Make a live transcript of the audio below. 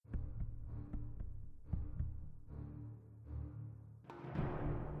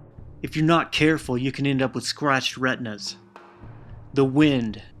If you're not careful, you can end up with scratched retinas. The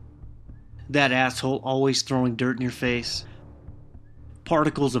wind. That asshole always throwing dirt in your face.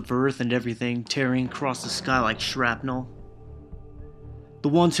 Particles of earth and everything tearing across the sky like shrapnel. The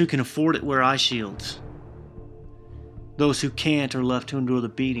ones who can afford it wear eye shields. Those who can't are left to endure the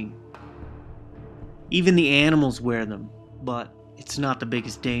beating. Even the animals wear them, but it's not the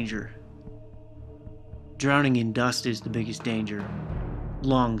biggest danger. Drowning in dust is the biggest danger.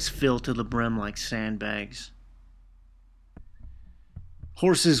 Lungs filled to the brim like sandbags.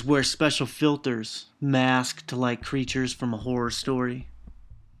 Horses wear special filters, masked like creatures from a horror story.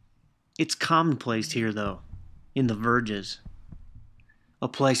 It's commonplace here, though, in the Verges. A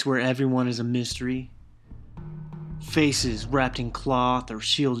place where everyone is a mystery. Faces wrapped in cloth or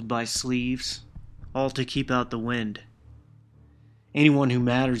shielded by sleeves, all to keep out the wind. Anyone who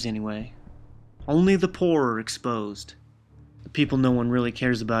matters anyway. Only the poor are exposed. The people no one really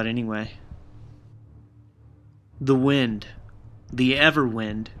cares about anyway. The wind. The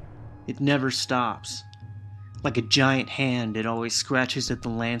ever-wind. It never stops. Like a giant hand, it always scratches at the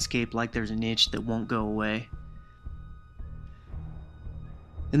landscape like there's an itch that won't go away.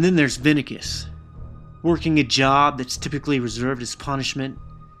 And then there's Vinicus. Working a job that's typically reserved as punishment,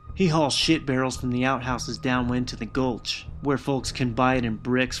 he hauls shit barrels from the outhouses downwind to the gulch, where folks can buy it in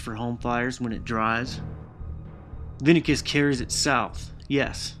bricks for home fires when it dries. Vinicus carries it south,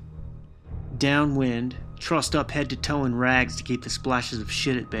 yes. Downwind, trussed up head to toe in rags to keep the splashes of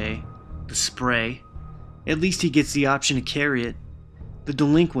shit at bay. The spray. At least he gets the option to carry it. The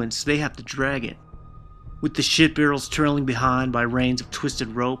delinquents, they have to drag it. With the shit barrels trailing behind by reins of twisted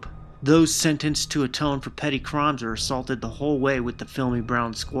rope, those sentenced to atone for petty crimes are assaulted the whole way with the filmy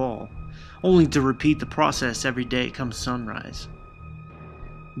brown squall, only to repeat the process every day come sunrise.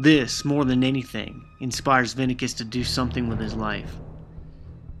 This, more than anything, inspires Vinicus to do something with his life.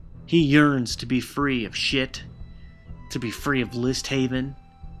 He yearns to be free of shit, to be free of List Haven,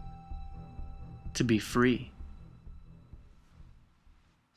 to be free.